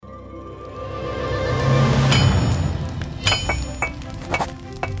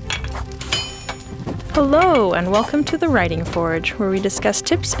Hello, and welcome to The Writing Forge, where we discuss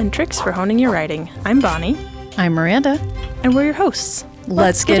tips and tricks for honing your writing. I'm Bonnie. I'm Miranda. And we're your hosts.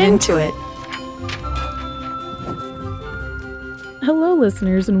 Let's get into it. Hello,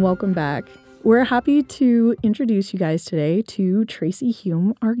 listeners, and welcome back. We're happy to introduce you guys today to Tracy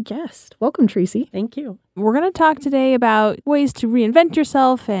Hume, our guest. Welcome, Tracy. Thank you. We're going to talk today about ways to reinvent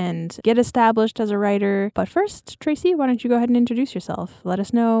yourself and get established as a writer. But first, Tracy, why don't you go ahead and introduce yourself? Let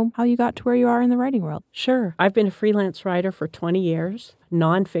us know how you got to where you are in the writing world. Sure. I've been a freelance writer for 20 years.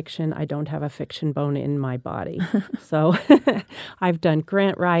 Nonfiction, I don't have a fiction bone in my body. So I've done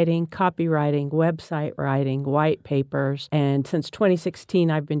grant writing, copywriting, website writing, white papers. And since 2016,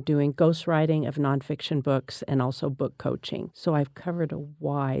 I've been doing ghostwriting of nonfiction books and also book coaching. So I've covered a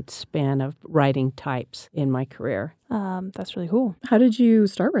wide span of writing types in my career. That's really cool. How did you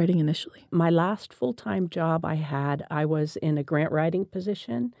start writing initially? My last full-time job I was in a grant writing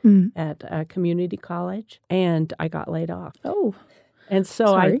position at a community college, and I got laid off. Oh, and so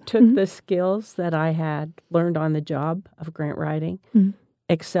sorry. I took the skills that I had learned on the job of grant writing,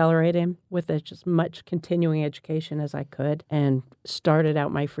 accelerated with as much continuing education as I could, and started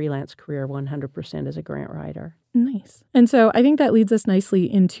out my freelance career 100% as a grant writer. Nice. And so I think that leads us nicely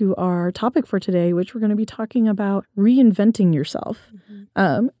into our topic for today, which we're going to be talking about reinventing yourself,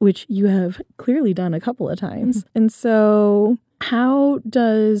 which you have clearly done a couple of times. And so how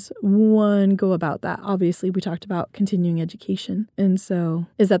does one go about that? Obviously, we talked about continuing education. And so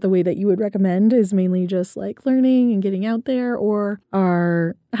is that the way that you would recommend, is mainly just like learning and getting out there, or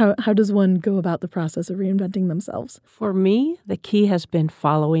how does one go about the process of reinventing themselves? For me, the key has been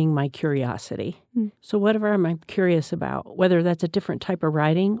following my curiosity. So whatever I'm curious about, whether that's a different type of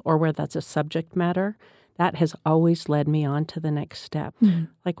writing or whether that's a subject matter, that has always led me on to the next step.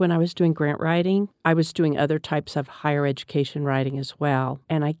 Like when I was doing grant writing, I was doing other types of higher education writing as well.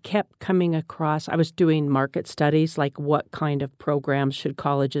 And I kept coming across, I was doing market studies, like what kind of programs should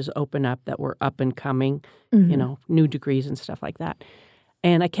colleges open up that were up and coming, new degrees and stuff like that.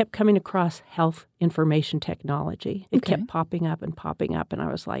 And I kept coming across health information technology. It kept popping up, and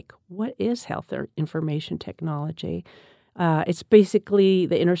I was like, what is health information technology? It's basically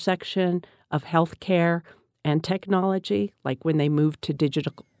the intersection of healthcare and technology, like when they moved to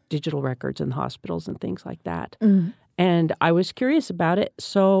digital records in hospitals and things like that. And I was curious about it,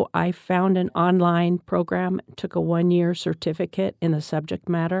 so I found an online program, took a 1-year certificate in the subject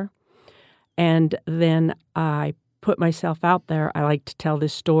matter, and then I put myself out there. I like to tell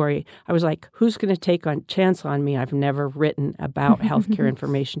this story. I was like, who's going to take a chance on me? I've never written about healthcare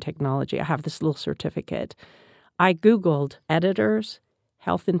information technology. I have this little certificate. I Googled editors,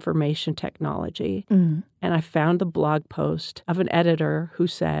 health information technology, and I found the blog post of an editor who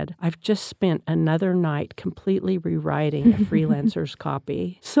said, I've just spent another night completely rewriting a freelancer's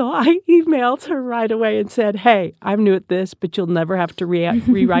copy. So I emailed her right away and said, hey, I'm new at this, but you'll never have to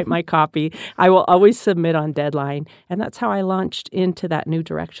rewrite my copy. I will always submit on deadline. And that's how I launched into that new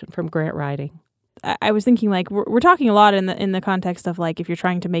direction from grant writing. I was thinking, like, we're talking a lot in the context of, like, if you're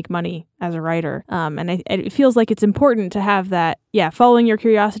trying to make money as a writer, and it feels like it's important to have that, following your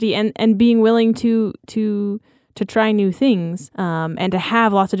curiosity and being willing to try new things, and to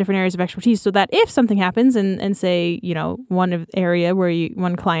have lots of different areas of expertise, so that if something happens and say,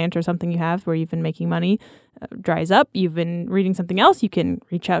 one client or something you have where you've been making money dries up, you've been reading something else, you can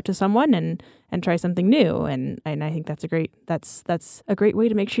reach out to someone and try something new. And I think that's a great way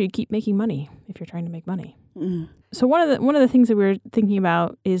to make sure you keep making money if you're trying to make money. So one of the things that we were thinking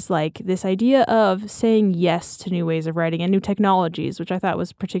about is like this idea of saying yes to new ways of writing and new technologies, which I thought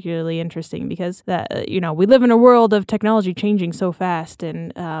was particularly interesting because that we live in a world of technology changing so fast,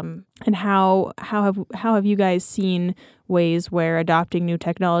 and how have you guys seen ways where adopting new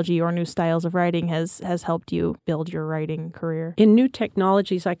technology or new styles of writing has helped you build your writing career? In new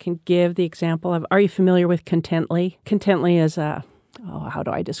technologies, I can give the example of, are you familiar with Contently? Contently is how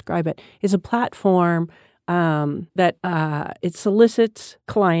do I describe it? It's a platform that it solicits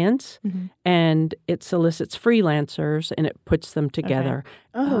clients and it solicits freelancers and it puts them together.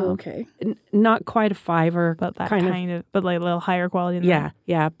 Okay. Not quite a Fiverr, but that kind of, but like a little higher quality than that.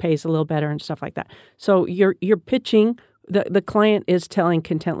 Yeah, pays a little better and stuff like that. So you're pitching. The client is telling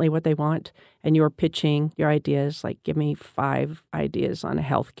Contently what they want, and you're pitching your ideas, like give me 5 ideas on a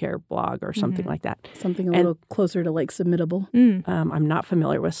healthcare blog or something like that. Something a little closer to like Submittable. I'm not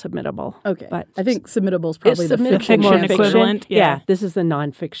familiar with Submittable. Okay. But I think Submittable is probably the fiction equivalent. Yeah, this is the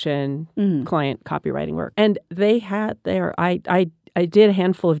nonfiction client copywriting work. And they had I I did a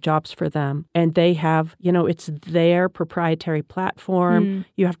handful of jobs for them, and they have, it's their proprietary platform.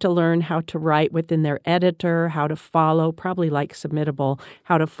 You have to learn how to write within their editor, how to follow, probably like Submittable,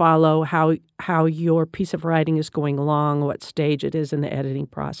 how to follow how your piece of writing is going along, what stage it is in the editing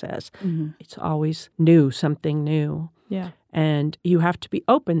process. It's always new, something new. Yeah. And you have to be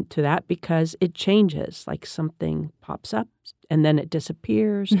open to that because it changes, like something pops up and then it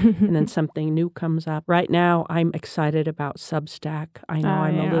disappears and then something new comes up. Right now, I'm excited about Substack. I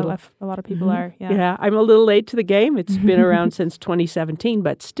know a lot of people are. Yeah. Yeah, I'm a little late to the game. It's been around since 2017,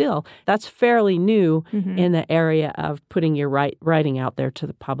 but still, that's fairly new in the area of putting your writing out there to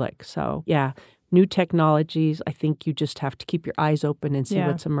the public. So, yeah. New technologies, I think you just have to keep your eyes open and see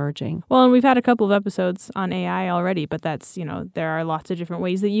what's emerging. Well, and we've had a couple of episodes on AI already, but that's, there are lots of different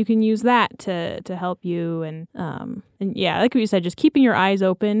ways that you can use that to help you. And yeah, like what you said, just keeping your eyes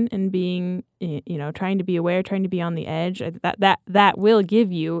open and being, trying to be aware, trying to be on the edge, that will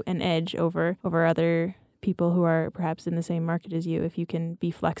give you an edge over other people who are perhaps in the same market as you if you can be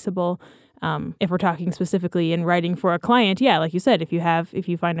flexible. If we're talking specifically in writing for a client, yeah, like you said, if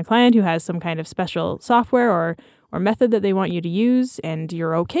you find a client who has some kind of special software or method that they want you to use and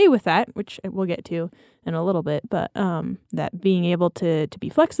you're okay with that, which we'll get to in a little bit, but that being able to be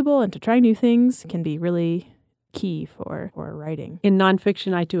flexible and to try new things can be really key for writing. In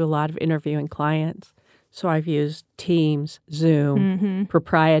nonfiction, I do a lot of interviewing clients. So I've used Teams, Zoom,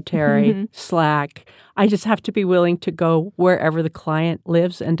 proprietary, Slack. I just have to be willing to go wherever the client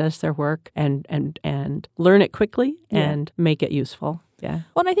lives and does their work and learn it quickly and make it useful. Yeah.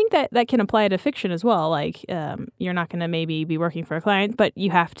 Well, and I think that can apply to fiction as well. Like, you're not going to maybe be working for a client, but you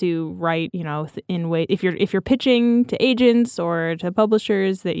have to write, in way if you're pitching to agents or to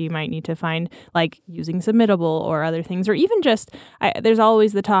publishers, that you might need to find like using Submittable or other things, or even just there's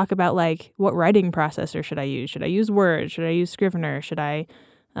always the talk about like what writing processor should I use? Should I use Word? Should I use Scrivener? Should I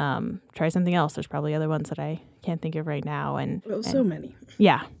try something else? There's probably other ones that I can't think of right now. So many.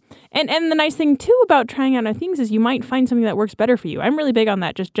 Yeah. And the nice thing, too, about trying out new things is you might find something that works better for you. I'm really big on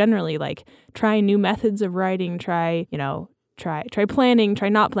that, just generally, like, try new methods of writing, try planning, try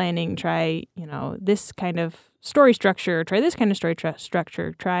not planning, try, this kind of story structure, try this kind of story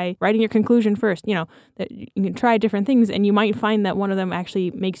structure, try writing your conclusion first, that you can try different things, and you might find that one of them actually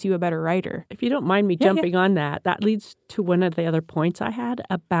makes you a better writer. If you don't mind me jumping on that leads to one of the other points I had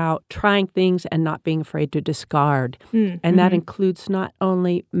about trying things and not being afraid to discard. And that includes not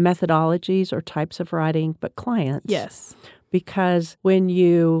only methodologies or types of writing, but clients. Yes. Because when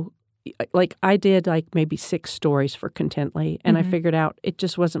you... Like I did maybe 6 stories for Contently, and I figured out it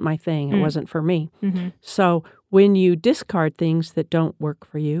just wasn't my thing. It wasn't for me. So when you discard things that don't work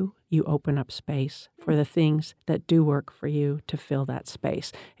for you, you open up space for the things that do work for you to fill that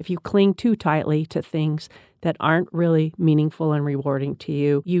space. If you cling too tightly to things that aren't really meaningful and rewarding to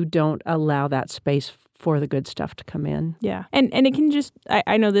you, you don't allow that space for the good stuff to come in. Yeah. And it can just,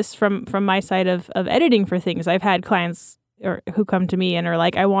 I know this from my side of editing for things. I've had clients or who come to me and are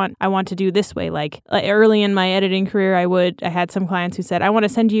like, I want to do this way. Like early in my editing career, I had some clients who said, I want to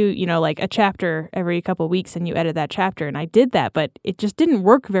send you, like a chapter every couple of weeks and you edit that chapter. And I did that, but it just didn't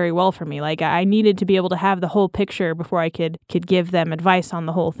work very well for me. Like I needed to be able to have the whole picture before I could give them advice on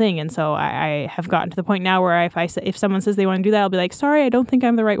the whole thing. And so I have gotten to the point now where if someone says they want to do that, I'll be like, sorry, I don't think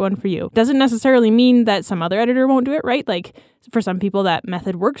I'm the right one for you. Doesn't necessarily mean that some other editor won't do it, right? Like for some people that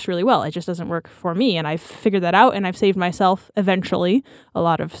method works really well. It just doesn't work for me. And I've figured that out and I've saved myself eventually a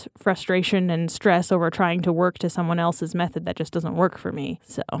lot of frustration and stress over trying to work to someone else's method that just doesn't work for me.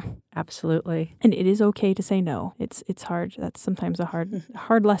 So absolutely. And it is okay to say no. It's hard. That's sometimes a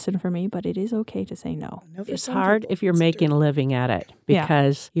hard lesson for me, but it is okay to say no. It's hard if you're making a living at it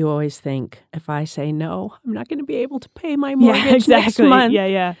because you always think, if I say no, I'm not going to be able to pay my mortgage next month.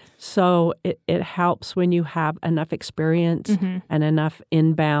 Yeah. So it helps when you have enough experience and enough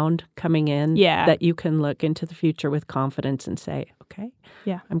inbound coming in that you can look into the future with confidence and say, okay,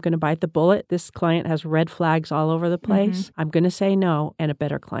 I'm going to bite the bullet. This client has red flags all over the place. I'm going to say no, and a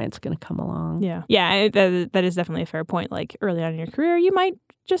better client's going to come along. Yeah, that is definitely a fair point. Like early on in your career, you might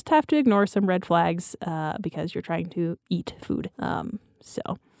just have to ignore some red flags because you're trying to eat food. So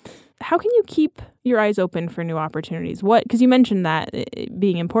how can you keep your eyes open for new opportunities? Because you mentioned that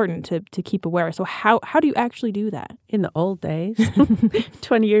being important to keep aware. So how do you actually do that? In the old days,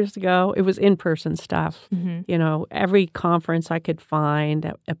 20 years ago, it was in-person stuff. Every conference I could find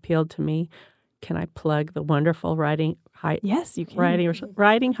that appealed to me. Can I plug the wonderful Writing Heights? Yes, you can.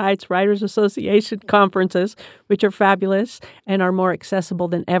 Writing Heights Writers Association conferences, which are fabulous and are more accessible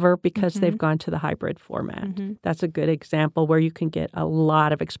than ever because they've gone to the hybrid format. That's a good example where you can get a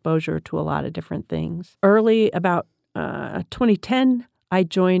lot of exposure to a lot of different things. Early, about 2010, I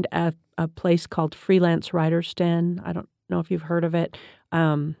joined a place called Freelance Writers Den. I don't know if you've heard of it.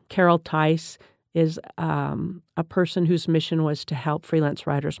 Carol Tice is a person whose mission was to help freelance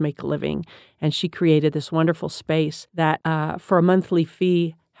writers make a living. And she created this wonderful space that for a monthly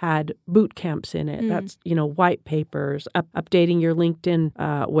fee had boot camps in it. That's, white papers, updating your LinkedIn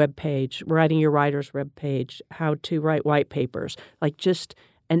webpage, writing your writer's webpage, how to write white papers, like just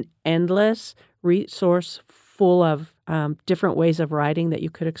an endless resource full of different ways of writing that you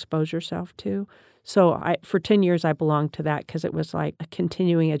could expose yourself to. So for 10 years, I belonged to that because it was like a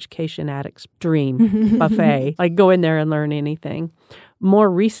continuing education addict's dream buffet, like go in there and learn anything. More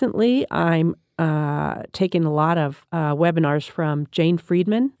recently, I'm taking a lot of webinars from Jane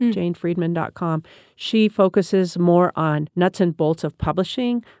Friedman, janefriedman.com. She focuses more on nuts and bolts of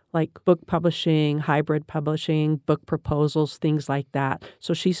publishing, like book publishing, hybrid publishing, book proposals, things like that.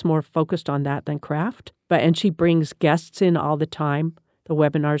 So she's more focused on that than craft. And she brings guests in all the time. The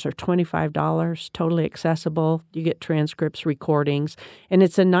webinars are $25, totally accessible. You get transcripts, recordings, and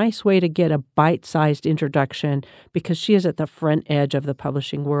it's a nice way to get a bite-sized introduction because she is at the front edge of the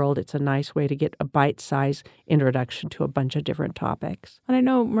publishing world. It's a nice way to get a bite-sized introduction to a bunch of different topics. And I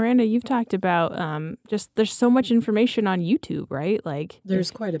know, Miranda, you've talked about just there's so much information on YouTube, right? Like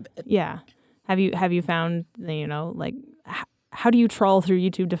there's quite a bit. Yeah. Have you found, how do you trawl through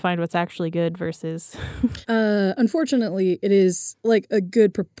YouTube to find what's actually good versus? Unfortunately, it is like a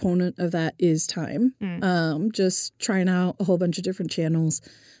good proponent of that is time. Just trying out a whole bunch of different channels,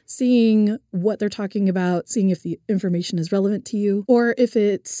 seeing what they're talking about, seeing if the information is relevant to you or if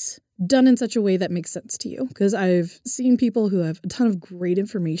it's done in such a way that makes sense to you. Because I've seen people who have a ton of great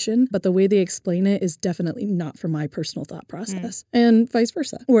information, but the way they explain it is definitely not from my personal thought process. And vice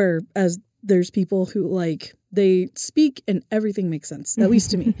versa. Whereas there's people who they speak and everything makes sense, at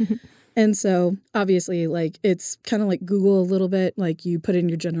least to me. And so obviously, it's kind of like Google a little bit, like you put in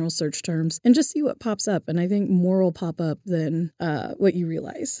your general search terms and just see what pops up. And I think more will pop up than what you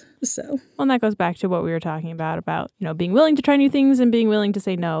realize. So, well, and that goes back to what we were talking about, being willing to try new things and being willing to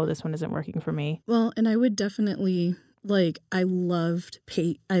say, no, this one isn't working for me. Well, and I would definitely I love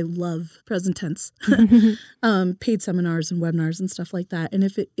present tense, paid seminars and webinars and stuff like that. And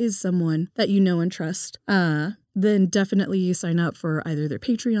if it is someone that you know and trust, then definitely you sign up for either their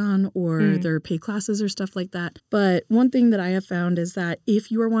Patreon or their paid classes or stuff like that. But one thing that I have found is that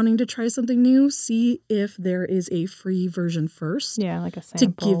if you are wanting to try something new, see if there is a free version first. Yeah, like a sample.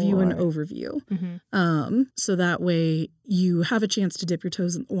 To give you an overview. So that way you have a chance to dip your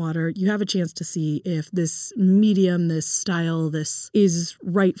toes in the water. You have a chance to see if this medium, this style, this is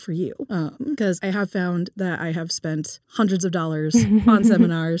right for you. Because I have found that I have spent hundreds of dollars on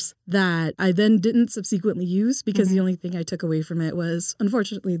seminars that I then didn't subsequently use because the only thing I took away from it was,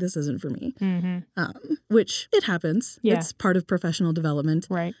 unfortunately, this isn't for me. Which it happens. Yeah. It's part of professional development.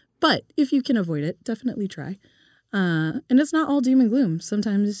 Right. But if you can avoid it, definitely try. And it's not all doom and gloom.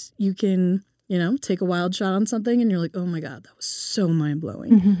 Sometimes you can, take a wild shot on something and you're like, oh my God, that was so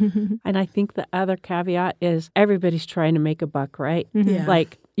mind-blowing. And I think the other caveat is everybody's trying to make a buck, right? Yeah.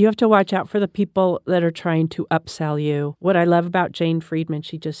 You have to watch out for the people that are trying to upsell you. What I love about Jane Friedman,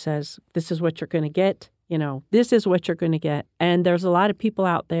 she just says, this is what you're going to get. This is what you're going to get. And there's a lot of people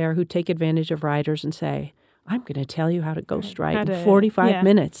out there who take advantage of writers and say, I'm going to tell you how to ghostwrite in 45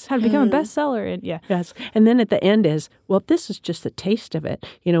 minutes. How to become a bestseller. And Yes. And then at the end is, well, this is just a taste of it.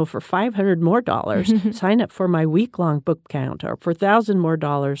 For $500 more, sign up for my week-long book count, or for $1,000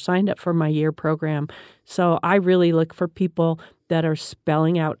 more, sign up for my year program. So I really look for people that are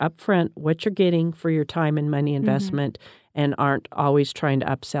spelling out upfront what you're getting for your time and money investment and aren't always trying to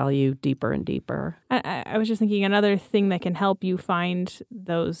upsell you deeper and deeper. I was just thinking another thing that can help you find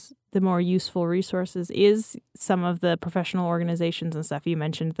the more useful resources is some of the professional organizations and stuff. You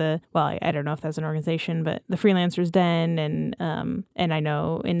mentioned I don't know if that's an organization, but the Freelancers Den, and I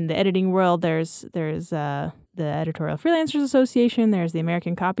know in the editing world there's the Editorial Freelancers Association, there's the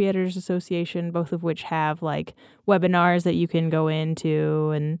American Copy Editors Association, both of which have webinars that you can go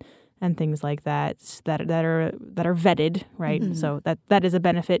into and things like that are vetted, right? So that is a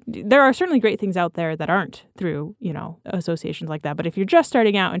benefit. There are certainly great things out there that aren't through, associations like that. But if you're just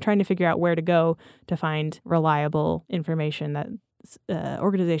starting out and trying to figure out where to go to find reliable information, that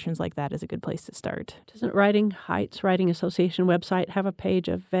organizations like that is a good place to start. Doesn't Writing Heights Writing Association website have a page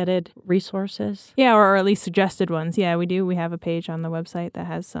of vetted resources? Yeah, or at least suggested ones. Yeah, we do. We have a page on the website that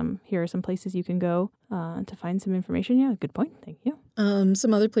has here are some places you can go to find some information. Yeah, good point. Thank you.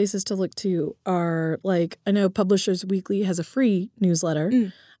 Some other places to look to are I know Publishers Weekly has a free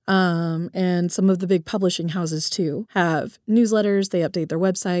newsletter. And some of the big publishing houses too have newsletters. They update their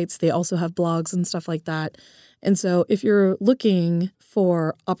websites. They also have blogs and stuff like that. And so if you're looking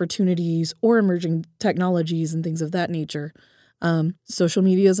for opportunities or emerging technologies and things of that nature, social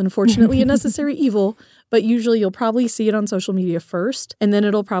media is unfortunately a necessary evil, but usually you'll probably see it on social media first, and then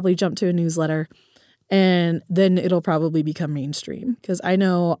it'll probably jump to a newsletter, and then it'll probably become mainstream. Because I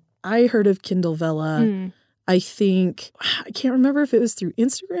know I heard of Kindle Vella. I can't remember if it was through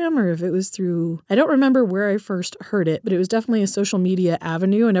Instagram or if it was through, I don't remember where I first heard it, but it was definitely a social media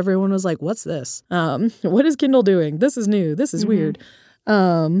avenue, and everyone was like, what's this? What is Kindle doing? This is new. This is weird.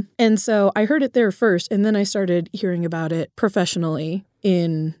 And so I heard it there first, and then I started hearing about it professionally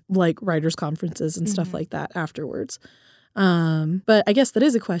in like writers' conferences and stuff like that afterwards. But I guess that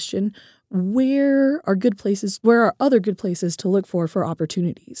is a question. Where are other good places to look for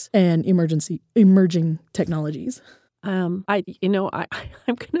opportunities and emerging technologies? I'm going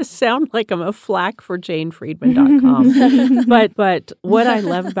to sound like I'm a flack for janefriedman.com. but what I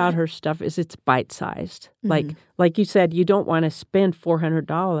love about her stuff is it's bite-sized. Like you said, you don't want to spend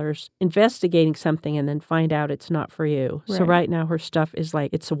 $400 investigating something and then find out it's not for you. Right. So right now her stuff is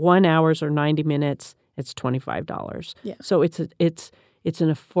like, it's 1 hour or 90 minutes. It's $25. Yeah. So it's an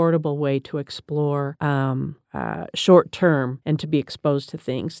affordable way to explore short term and to be exposed to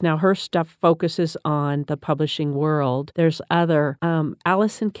things. Now, her stuff focuses on the publishing world. There's other,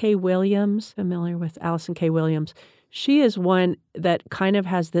 Allison K. Williams, familiar with Allison K. Williams? She is one that kind of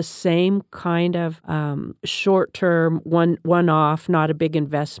has the same kind of short-term, one-off, not a big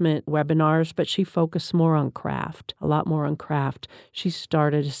investment webinars, but she focused more on craft, a lot more on craft. She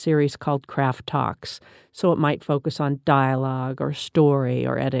started a series called Craft Talks, so it might focus on dialogue or story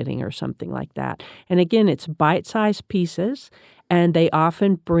or editing or something like that. And again, it's bite-sized pieces, and they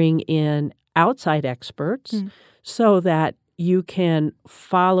often bring in outside experts so that you can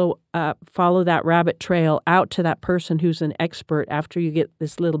follow that rabbit trail out to that person who's an expert after you get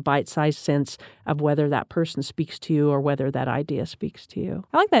this little bite-sized sense of whether that person speaks to you or whether that idea speaks to you.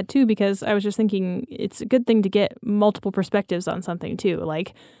 I like that too, because I was just thinking it's a good thing to get multiple perspectives on something too.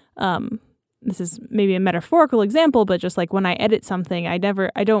 Like, this is maybe a metaphorical example, but just like when I edit something, I don't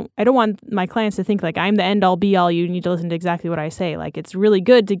want my clients to think like I'm the end all be all. You need to listen to exactly what I say. Like, it's really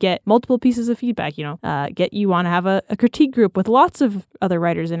good to get multiple pieces of feedback. You want to have a critique group with lots of other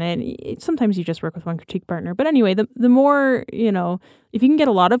writers in it. Sometimes you just work with one critique partner, but anyway, the more if you can get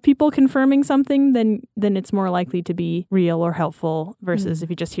a lot of people confirming something, then it's more likely to be real or helpful versus if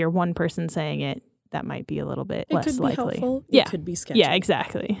you just hear one person saying it. That might be a little bit less likely. Helpful. Yeah. It could be sketchy. Yeah,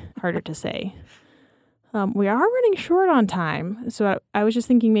 exactly. Harder to say. We are running short on time. So I was just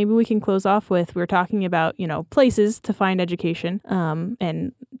thinking maybe we can close off with, we were talking about, places to find education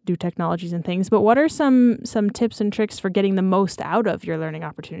and do technologies and things. But what are some tips and tricks for getting the most out of your learning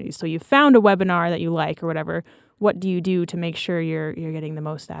opportunities? So you found a webinar that you like or whatever. What do you do to make sure you're getting the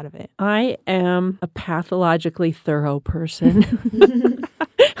most out of it? I am a pathologically thorough person.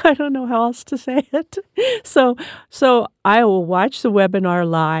 I don't know how else to say it. So I will watch the webinar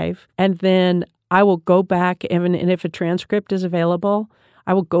live, and then I will go back, and if a transcript is available,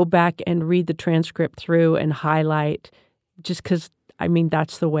 I will go back and read the transcript through and highlight, just because,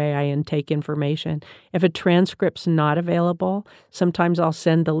 that's the way I intake information. If a transcript's not available, sometimes I'll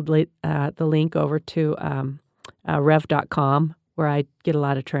send the link over to rev.com, where I get a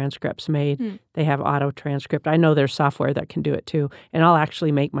lot of transcripts made. They have auto transcript. I know there's software that can do it too. And I'll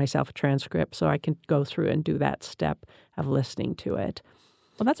actually make myself a transcript so I can go through and do that step of listening to it.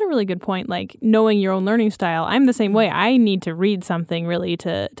 Well, that's a really good point. Like knowing your own learning style. I'm the same way. I need to read something really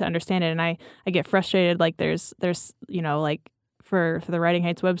to understand it. And I get frustrated. Like there's like for the Writing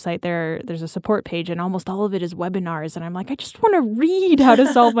Heights website, there's a support page and almost all of it is webinars. And I'm like, I just want to read how to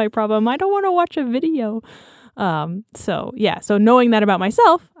solve my problem. I don't want to watch a video. So knowing that about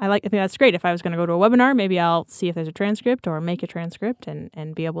myself, I think that's great. If I was going to go to a webinar, maybe I'll see if there's a transcript or make a transcript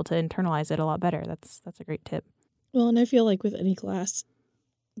and be able to internalize it a lot better. That's a great tip. Well, and I feel like with any class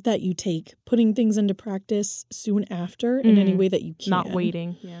that you take, putting things into practice soon after in any way that you can. Not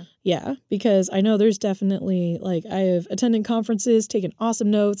waiting. Yeah. Yeah, because I know there's definitely, like, I have attended conferences, taken awesome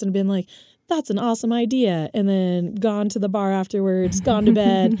notes, and been like, that's an awesome idea, and then gone to the bar afterwards, gone to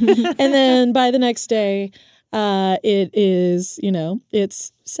bed, and then by the next day, it is,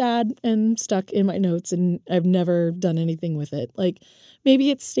 it's sad and stuck in my notes, and I've never done anything with it. Like,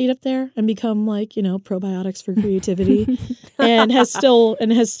 maybe it's stayed up there and become like, probiotics for creativity and has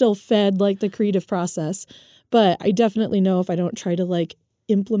still fed like the creative process. But I definitely know if I don't try to like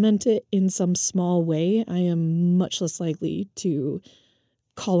implement it in some small way, I am much less likely to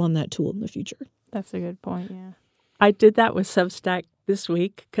call on that tool in the future. That's a good point. Yeah. I did that with Substack this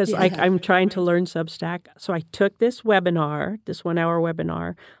week because I'm trying to learn Substack. So I took this 1 hour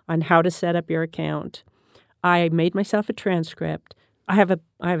webinar on how to set up your account. I made myself a transcript. I have a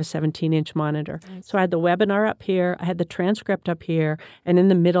 17-inch monitor. Nice. So I had the webinar up here, I had the transcript up here, and in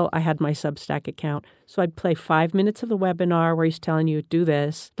the middle I had my Substack account. So I'd play 5 minutes of the webinar where he's telling you, do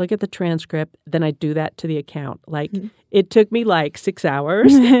this, look at the transcript, then I'd do that to the account. Like, it took me like 6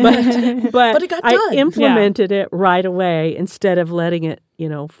 hours, but it got done. I implemented it right away instead of letting it,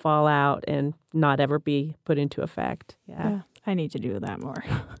 fall out and not ever be put into effect. Yeah. I need to do that more.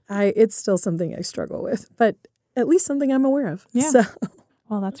 It's still something I struggle with, but at least something I'm aware of. Yeah. So.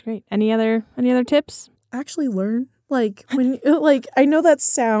 Well, that's great. Any other tips? Actually learn. I know that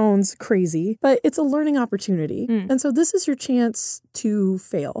sounds crazy, but it's a learning opportunity. And so this is your chance to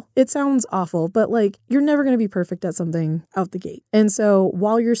fail. It sounds awful, but you're never going to be perfect at something out the gate. And so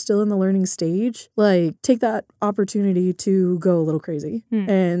while you're still in the learning stage, take that opportunity to go a little crazy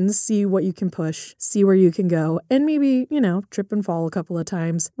and see what you can push, see where you can go, and maybe, trip and fall a couple of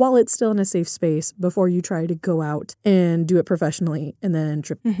times while it's still in a safe space before you try to go out and do it professionally and then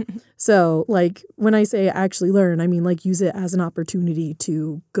trip. So when I say actually learn, I mean use it as an opportunity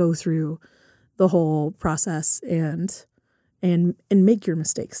to go through the whole process and make your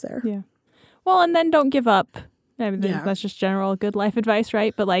mistakes there. Yeah. Well, and then don't give up. I mean, that's just general good life advice,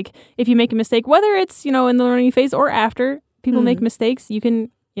 right? But if you make a mistake, whether it's, in the learning phase or after, people make mistakes, you can,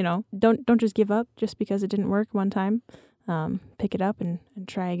 don't just give up just because it didn't work one time. Pick it up and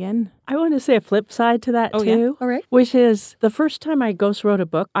try again. I want to say a flip side to that too. Yeah. All right. Which is the first time I ghost wrote a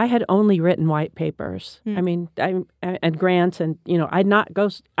book, I had only written white papers. I mean, and grants and, I'd not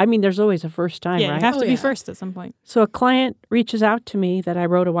ghost. I mean, there's always a first time, right? You have to be first at some point. So a client reaches out to me that I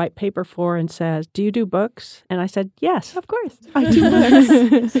wrote a white paper for and says, do you do books? And I said, yes, of course. I do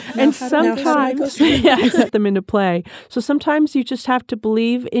books. And sometimes I set them into play. So sometimes you just have to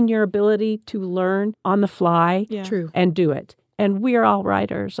believe in your ability to learn on the fly. Yeah. True. And do it. And we are all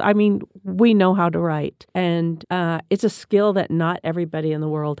writers. I mean, we know how to write. And it's a skill that not everybody in the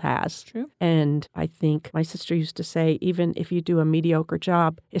world has. True. And I think my sister used to say, even if you do a mediocre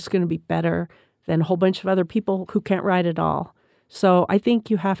job, it's going to be better than a whole bunch of other people who can't write at all. So I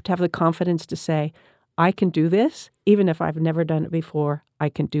think you have to have the confidence to say, I can do this. Even if I've never done it before, I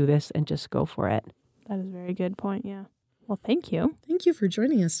can do this and just go for it. That is a very good point, yeah. Well, thank you. Thank you for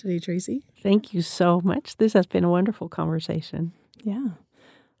joining us today, Tracy. Thank you so much. This has been a wonderful conversation. Yeah,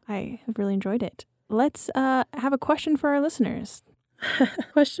 I have really enjoyed it. Let's have a question for our listeners.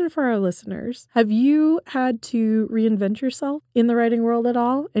 Question for our listeners. Have you had to reinvent yourself in the writing world at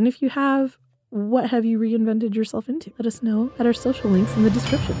all? And if you have, what have you reinvented yourself into? Let us know at our social links in the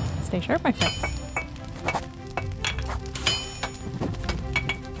description. Stay sharp, my friends.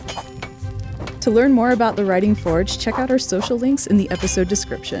 To learn more about The Writing Forge, check out our social links in the episode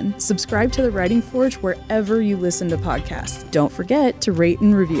description. Subscribe to The Writing Forge wherever you listen to podcasts. Don't forget to rate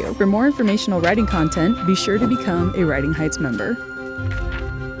and review. For more informational writing content, be sure to become a Writing Heights member.